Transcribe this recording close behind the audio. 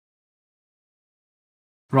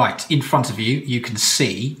Right, in front of you, you can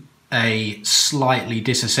see a slightly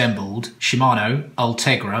disassembled Shimano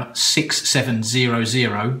Ultegra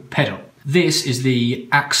 6700 pedal. This is the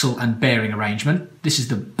axle and bearing arrangement. This is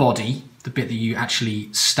the body, the bit that you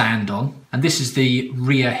actually stand on. And this is the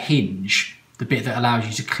rear hinge, the bit that allows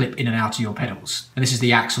you to clip in and out of your pedals. And this is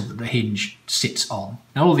the axle that the hinge sits on.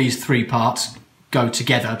 Now all these three parts go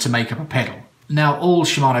together to make up a pedal. Now all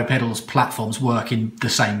Shimano pedals platforms work in the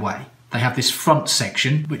same way. They have this front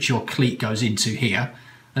section, which your cleat goes into here,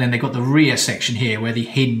 and then they've got the rear section here where the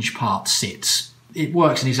hinge part sits. It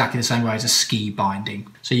works in exactly the same way as a ski binding.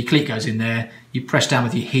 So your cleat goes in there, you press down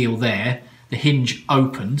with your heel there, the hinge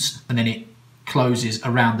opens, and then it closes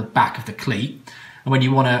around the back of the cleat. And when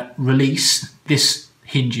you want to release, this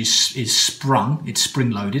hinge is sprung, it's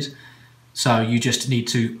spring-loaded. So you just need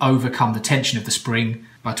to overcome the tension of the spring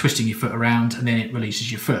by twisting your foot around, and then it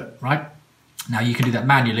releases your foot, right? Now you can do that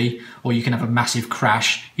manually, or you can have a massive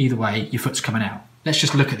crash. Either way, your foot's coming out. Let's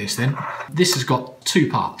just look at this then. This has got two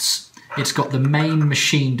parts. It's got the main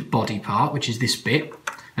machined body part, which is this bit,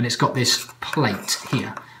 and it's got this plate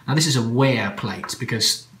here. Now this is a wear plate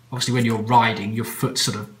because obviously when you're riding, your foot's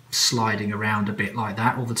sort of sliding around a bit like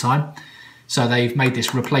that all the time. So they've made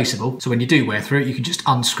this replaceable. So when you do wear through it, you can just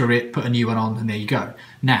unscrew it, put a new one on, and there you go.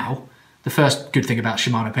 Now, the first good thing about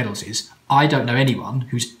Shimano pedals is I don't know anyone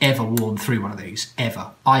who's ever worn through one of these,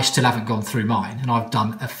 ever. I still haven't gone through mine, and I've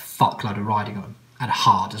done a fuckload of riding on them, and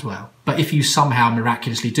hard as well. But if you somehow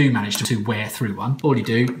miraculously do manage to wear through one, all you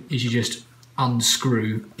do is you just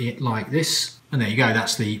unscrew it like this, and there you go,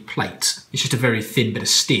 that's the plate. It's just a very thin bit of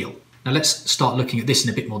steel. Now let's start looking at this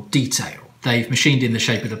in a bit more detail. They've machined in the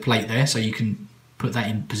shape of the plate there, so you can put that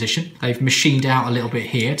in position. They've machined out a little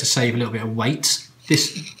bit here to save a little bit of weight.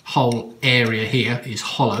 This whole area here is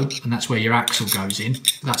hollow, and that's where your axle goes in.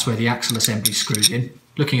 That's where the axle assembly screws in.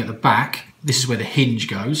 Looking at the back, this is where the hinge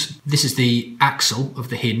goes. This is the axle of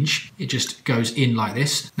the hinge. It just goes in like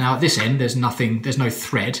this. Now at this end, there's nothing, there's no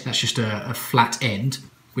thread. That's just a flat end,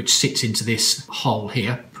 which sits into this hole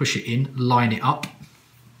here. Push it in, line it up,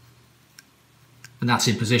 and that's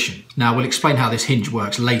in position. Now we'll explain how this hinge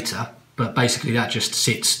works later, but basically that just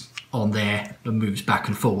sits on there and moves back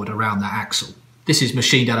and forward around that axle. This is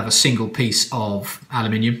machined out of a single piece of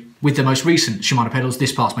aluminium. With the most recent Shimano pedals,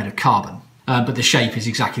 this part's made of carbon, but the shape is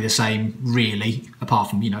exactly the same, really, apart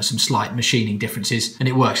from, you know, some slight machining differences, and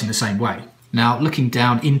it works in the same way. Now, looking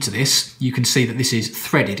down into this, you can see that this is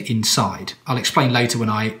threaded inside. I'll explain later when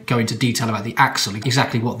I go into detail about the axle,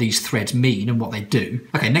 exactly what these threads mean and what they do.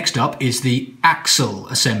 Okay, next up is the axle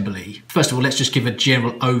assembly. First of all, let's just give a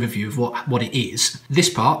general overview of what it is. This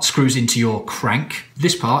part screws into your crank.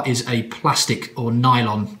 This part is a plastic or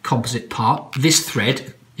nylon composite part. This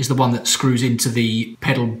thread is the one that screws into the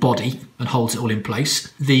pedal body and holds it all in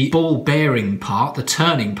place. The ball bearing part, the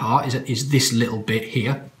turning part, is this little bit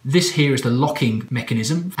here. This here is the locking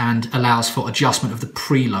mechanism and allows for adjustment of the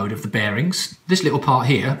preload of the bearings. This little part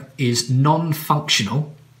here is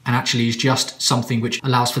non-functional and actually is just something which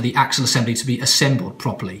allows for the axle assembly to be assembled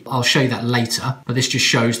properly. I'll show you that later, but this just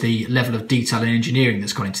shows the level of detail and engineering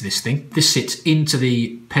that's gone into this thing. This sits into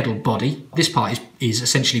the pedal body. This part is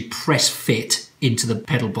essentially press fit into the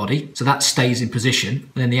pedal body, so that stays in position,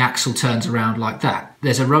 and then the axle turns around like that.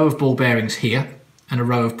 There's a row of ball bearings here and a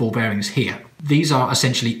row of ball bearings here. These are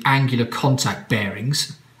essentially angular contact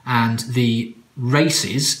bearings, and the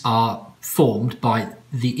races are formed by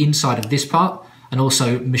the inside of this part and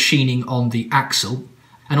also machining on the axle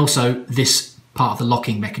and also this part of the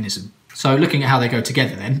locking mechanism. So looking at how they go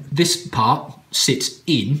together then, this part sits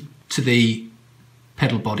in to the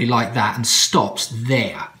pedal body like that and stops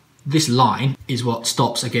there. This line is what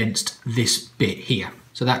stops against this bit here.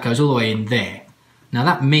 So that goes all the way in there. Now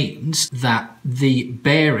that means that the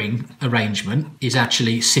bearing arrangement is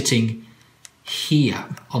actually sitting here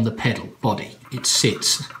on the pedal body. It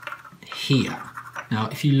sits here. Now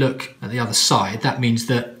if you look at the other side, that means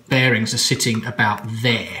that bearings are sitting about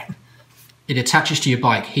there. It attaches to your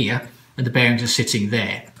bike here and the bearings are sitting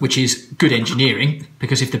there, which is good engineering,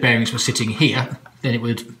 because if the bearings were sitting here, then it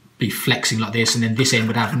would be flexing like this, and then this end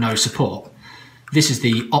would have no support. This is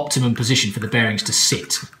the optimum position for the bearings to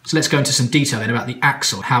sit. So let's go into some detail then about the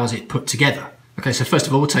axle. How is it put together? Okay, so first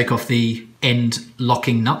of all, we'll take off the end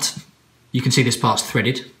locking nut. You can see this part's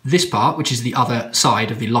threaded. This part, which is the other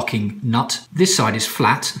side of the locking nut, this side is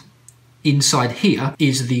flat. Inside here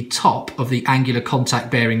is the top of the angular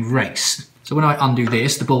contact bearing race. So when I undo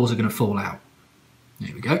this, the balls are going to fall out.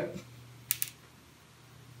 There we go.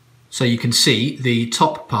 So you can see the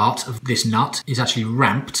top part of this nut is actually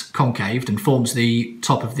ramped, concaved, and forms the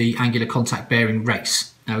top of the angular contact bearing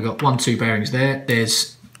race. Now we've got 1, 2 bearings there.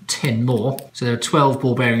 There's 10 more. So there are 12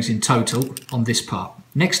 ball bearings in total on this part.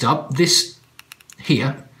 Next up, this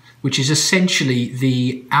here, which is essentially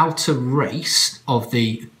the outer race of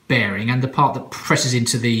the bearing and the part that presses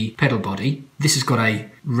into the pedal body. This has got a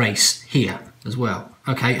race here as well.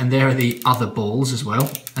 Okay, and there are the other balls as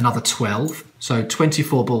well, another 12. So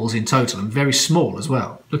 24 balls in total, and very small as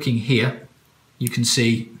well. Looking here, you can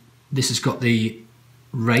see this has got the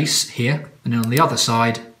race here, and then on the other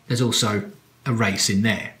side, there's also a race in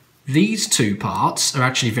there. These two parts are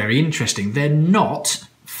actually very interesting. They're not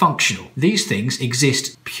functional. These things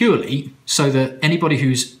exist purely so that anybody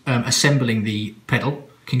who's assembling the pedal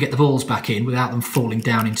can get the balls back in without them falling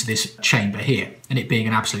down into this chamber here and it being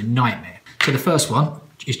an absolute nightmare. So the first one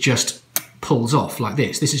is just pulls off like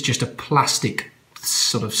this. This is just a plastic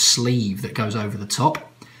sort of sleeve that goes over the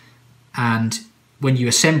top. And when you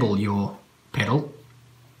assemble your pedal,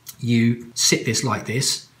 you sit this like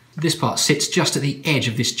this. This part sits just at the edge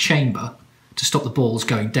of this chamber to stop the balls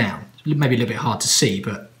going down. Maybe a little bit hard to see,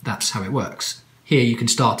 but that's how it works. Here you can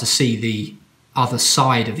start to see the other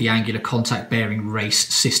side of the angular contact bearing race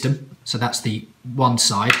system. So that's the one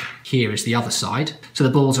side, here is the other side. So the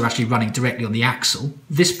balls are actually running directly on the axle.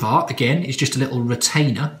 This part, again, is just a little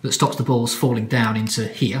retainer that stops the balls falling down into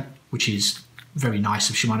here, which is very nice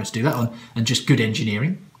of Shimano to do that on, and just good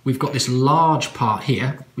engineering. We've got this large part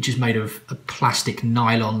here, which is made of a plastic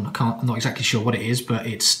nylon. I'm not exactly sure what it is, but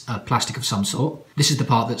it's a plastic of some sort. This is the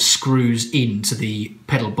part that screws into the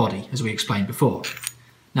pedal body, as we explained before.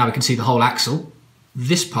 Now we can see the whole axle.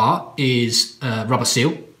 This part is a rubber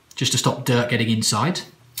seal, just to stop dirt getting inside.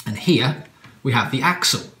 And here we have the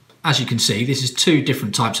axle. As you can see, this is two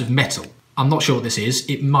different types of metal. I'm not sure what this is.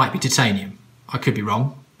 It might be titanium. I could be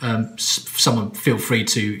wrong. Someone feel free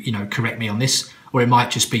to, correct me on this, or it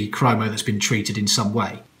might just be chromo that's been treated in some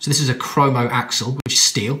way. So this is a chromo axle, which is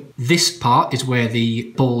steel. This part is where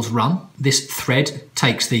the balls run. This thread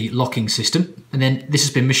takes the locking system, and then this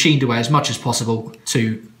has been machined away as much as possible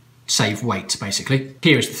to save weight, basically.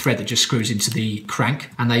 Here is the thread that just screws into the crank,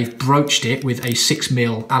 and they've broached it with a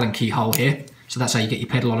 6mm Allen key hole here. So that's how you get your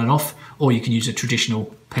pedal on and off, or you can use a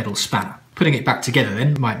traditional pedal spanner. Putting it back together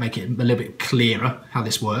then might make it a little bit clearer how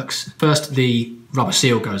this works. First, the rubber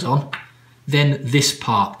seal goes on, then this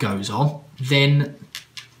part goes on, then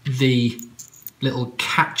the little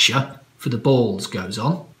catcher for the balls goes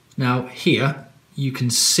on. Now here you can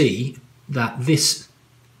see that this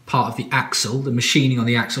part of the axle, the machining on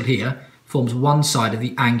the axle here, forms one side of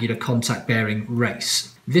the angular contact bearing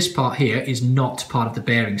race. This part here is not part of the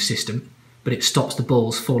bearing system, but it stops the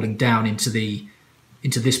balls falling down into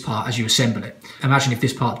this part as you assemble it. Imagine if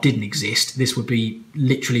this part didn't exist, this would be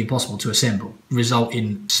literally impossible to assemble, result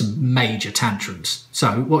in some major tantrums.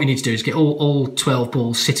 So what we need to do is get all 12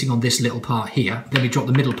 balls sitting on this little part here, then we drop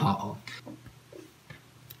the middle part on.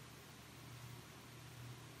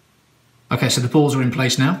 Okay, so the balls are in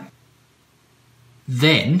place now.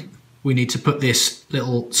 Then we need to put this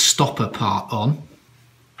little stopper part on.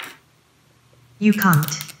 You can't.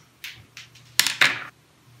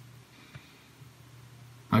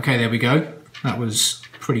 Okay, there we go. That was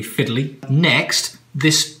pretty fiddly. Next,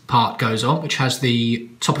 this part goes on, which has the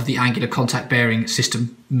top of the angular contact bearing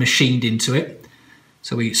system machined into it.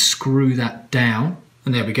 So we screw that down,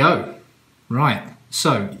 and there we go. Right,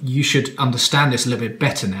 so you should understand this a little bit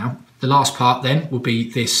better now. The last part then will be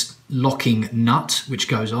this locking nut, which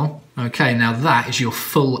goes on. Okay, now that is your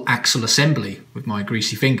full axle assembly with my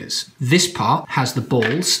greasy fingers. This part has the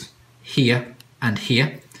balls here and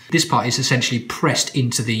here. This part is essentially pressed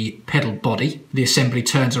into the pedal body. The assembly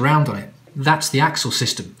turns around on it. That's the axle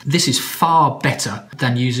system. This is far better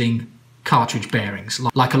than using cartridge bearings,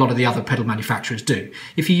 like a lot of the other pedal manufacturers do.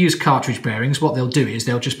 If you use cartridge bearings, what they'll do is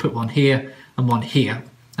they'll just put one here and one here,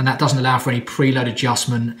 and that doesn't allow for any preload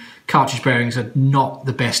adjustment. Cartridge bearings are not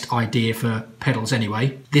the best idea for pedals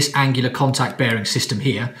anyway. This angular contact bearing system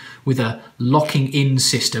here, with a locking in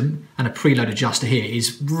system and a preload adjuster here,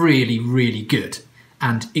 is really, really good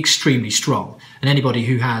and extremely strong. And anybody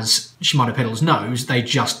who has Shimano pedals knows they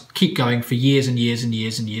just keep going for years and years and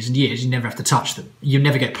years and years and years. You never have to touch them. You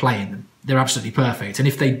never get play in them. They're absolutely perfect. And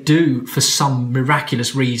if they do, for some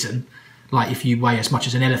miraculous reason, like if you weigh as much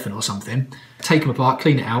as an elephant or something, take them apart,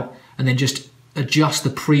 clean it out, and then just adjust the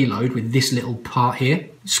preload with this little part here,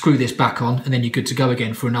 screw this back on, and then you're good to go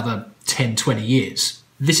again for another 10, 20 years.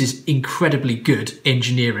 This is incredibly good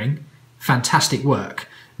engineering, fantastic work.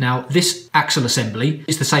 Now, this axle assembly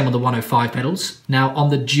is the same on the 105 pedals. Now, on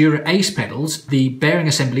the Dura Ace pedals, the bearing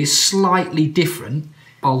assembly is slightly different.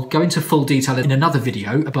 I'll go into full detail in another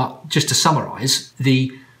video, but just to summarize,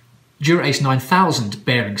 the Dura Ace 9000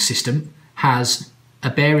 bearing system has a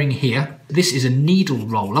bearing here. This is a needle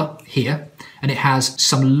roller here, and it has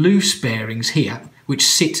some loose bearings here which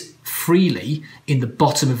sit freely in the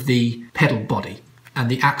bottom of the pedal body, and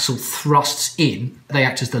the axle thrusts in. They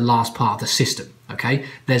act as the last part of the system. Okay,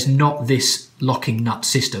 there's not this locking nut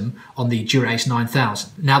system on the Dura Ace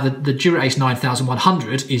 9000. Now the Dura Ace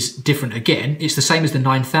 9100 is different again. It's the same as the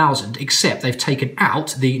 9000, except they've taken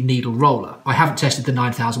out the needle roller. I haven't tested the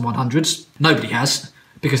 9100s. Nobody has,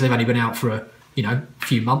 because they've only been out for a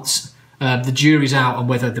few months. The jury's out on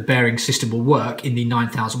whether the bearing system will work in the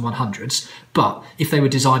 9100s, but if they were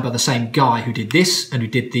designed by the same guy who did this and who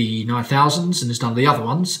did the 9000s and has done the other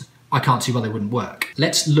ones, I can't see why they wouldn't work.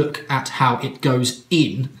 Let's look at how it goes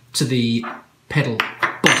in to the pedal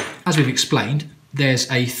body. As we've explained, there's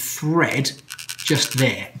a thread just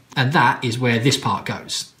there, and that is where this part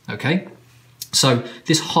goes, okay? So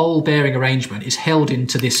this whole bearing arrangement is held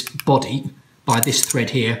into this body by this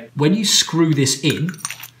thread here. When you screw this in,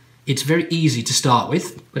 it's very easy to start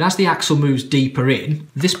with, but as the axle moves deeper in,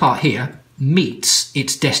 this part here meets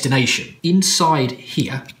its destination. Inside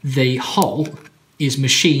here, the hole is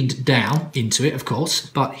machined down into it, of course,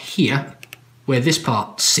 but here, where this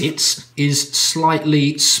part sits, is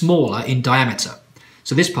slightly smaller in diameter.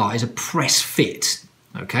 So this part is a press fit,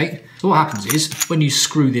 okay? So what happens is, when you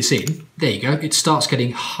screw this in, there you go, it starts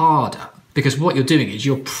getting harder, because what you're doing is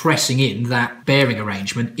you're pressing in that bearing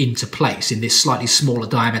arrangement into place in this slightly smaller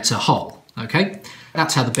diameter hole, okay?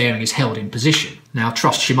 That's how the bearing is held in position. Now,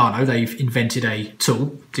 trust Shimano, they've invented a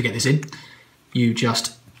tool to get this in. You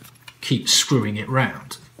just keep screwing it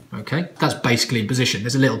round, okay? That's basically in position.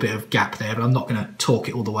 There's a little bit of gap there, but I'm not going to torque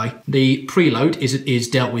it all the way. The preload is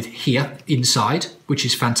dealt with here inside, which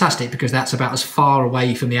is fantastic because that's about as far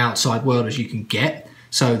away from the outside world as you can get.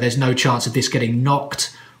 So there's no chance of this getting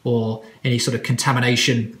knocked or any sort of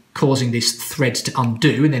contamination causing these threads to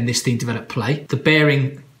undo and then this thing develop play. The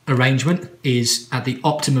bearing arrangement is at the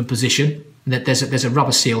optimum position. There's a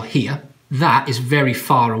rubber seal here. That is very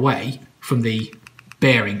far away from the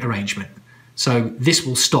bearing arrangement. So this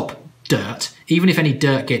will stop dirt. Even if any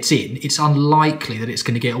dirt gets in, it's unlikely that it's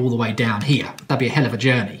going to get all the way down here. That'd be a hell of a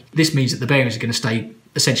journey. This means that the bearings are going to stay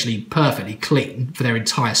essentially perfectly clean for their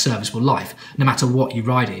entire serviceable life, no matter what you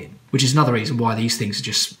ride it in, which is another reason why these things are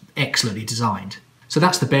just excellently designed. So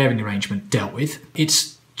that's the bearing arrangement dealt with.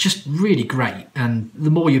 It's just really great, and the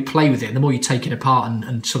more you play with it, the more you take it apart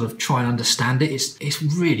and sort of try and understand it, it's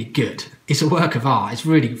really good. It's a work of art. It's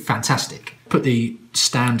really fantastic. Put the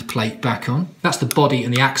stand plate back on. That's the body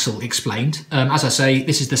and the axle explained. As I say,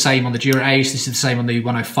 this is the same on the Dura Ace, this is the same on the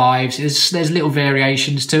 105s. There's little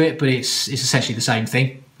variations to it, but it's essentially the same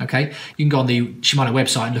thing. Okay, you can go on the Shimano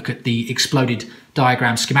website and look at the exploded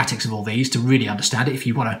diagram schematics of all these to really understand it if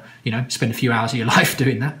you want to, spend a few hours of your life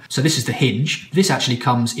doing that. So this is the hinge. This actually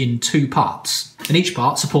comes in two parts, and each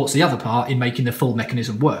part supports the other part in making the full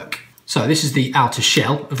mechanism work. So this is the outer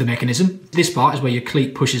shell of the mechanism. This part is where your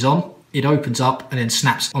cleat pushes on. It opens up and then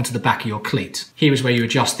snaps onto the back of your cleat. Here is where you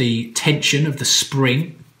adjust the tension of the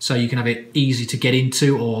spring, so you can have it easy to get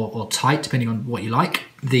into or tight, depending on what you like.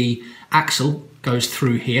 The axle goes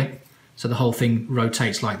through here, so the whole thing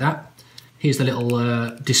rotates like that. Here's the little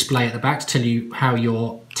display at the back to tell you how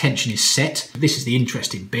your tension is set. This is the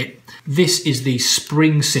interesting bit. This is the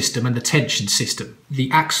spring system and the tension system. The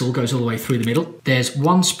axle goes all the way through the middle. There's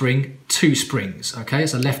one spring, two springs, okay?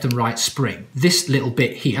 It's a left and right spring. This little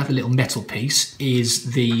bit here, the little metal piece,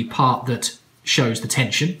 is the part that shows the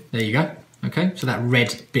tension. There you go. Okay, so that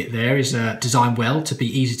red bit there is designed well to be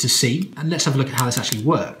easy to see. And let's have a look at how this actually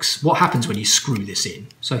works. What happens when you screw this in?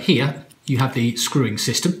 So here you have the screwing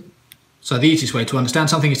system. So the easiest way to understand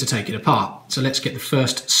something is to take it apart. So let's get the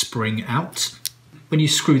first spring out. When you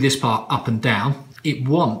screw this part up and down, it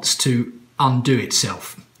wants to undo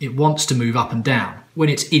itself. It wants to move up and down. When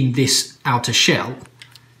it's in this outer shell,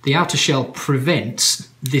 the outer shell prevents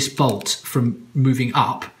this bolt from moving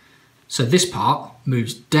up. So this part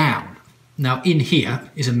moves down. Now in here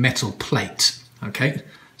is a metal plate, okay?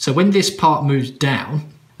 So when this part moves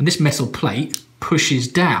down, and this metal plate pushes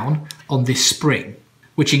down on this spring,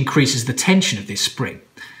 which increases the tension of this spring.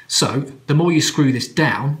 So the more you screw this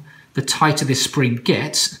down, the tighter this spring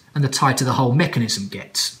gets, and the tighter the whole mechanism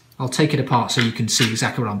gets. I'll take it apart so you can see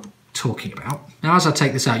exactly what I'm talking about. Now as I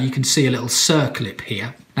take this out, you can see a little circlip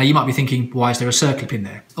here. Now you might be thinking, why is there a circlip in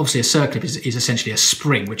there? Obviously a circlip is essentially a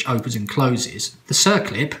spring which opens and closes. The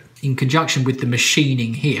circlip, in conjunction with the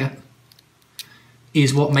machining here,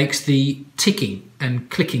 is what makes the ticking and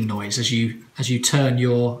clicking noise as you turn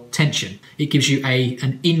your tension. It gives you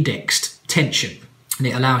an indexed tension, and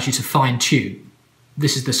it allows you to fine tune.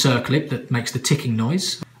 This is the circlip that makes the ticking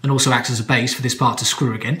noise and also acts as a base for this part to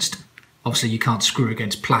screw against. Obviously you can't screw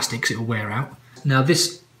against plastics, it'll wear out. Now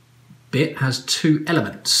this bit has two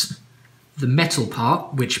elements. The metal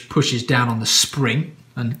part, which pushes down on the spring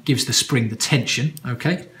and gives the spring the tension,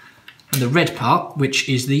 okay? And the red part, which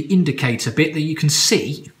is the indicator bit that you can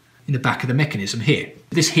see in the back of the mechanism here.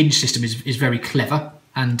 This hinge system is very clever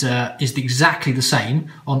and is exactly the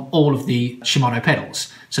same on all of the Shimano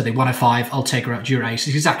pedals. So the 105, Ultegra, Dura Ace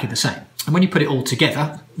is exactly the same. And when you put it all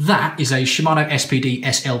together, that is a Shimano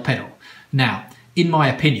SPD-SL pedal. Now, in my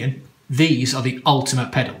opinion, these are the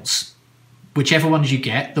ultimate pedals. Whichever ones you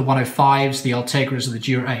get, the 105s, the Ultegras or the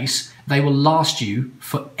Dura Ace, they will last you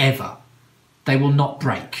forever. They will not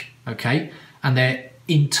break, okay? And they're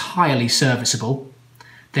entirely serviceable.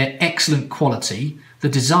 They're excellent quality. The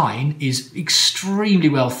design is extremely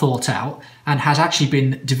well thought out and has actually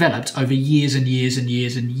been developed over years and years and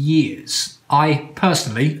years and years. I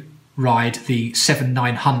personally ride the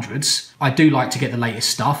 7900s. I do like to get the latest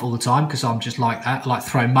stuff all the time because I'm just like that. I like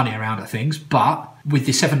throwing money around at things. But with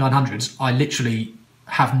the 7900s, I literally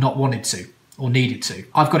have not wanted to or needed to.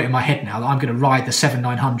 I've got it in my head now that I'm going to ride the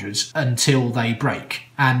 7900s until they break.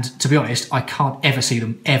 And to be honest, I can't ever see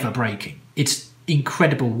them ever breaking. It's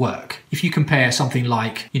incredible work. If you compare something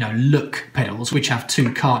like, you know, Look pedals, which have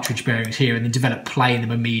two cartridge bearings here and then develop playing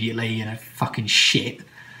them immediately, you know, fucking shit.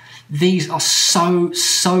 These are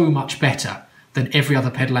so much better than every other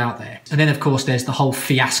pedal out there. And then of course there's the whole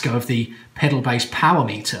fiasco of the pedal-based power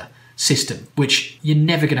meter system, which you're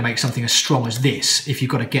never going to make something as strong as this if you've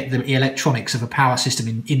got to get the electronics of a power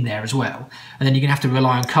system in there as well. And then you're going to have to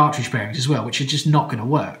rely on cartridge bearings as well, which are just not going to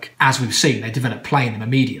work. As we've seen, they develop playing them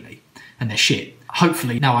immediately and they're shit.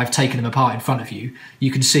 Hopefully, now I've taken them apart in front of you,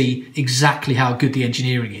 you can see exactly how good the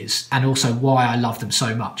engineering is and also why I love them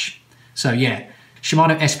so much. So yeah,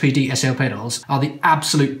 Shimano SPD-SL pedals are the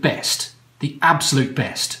absolute best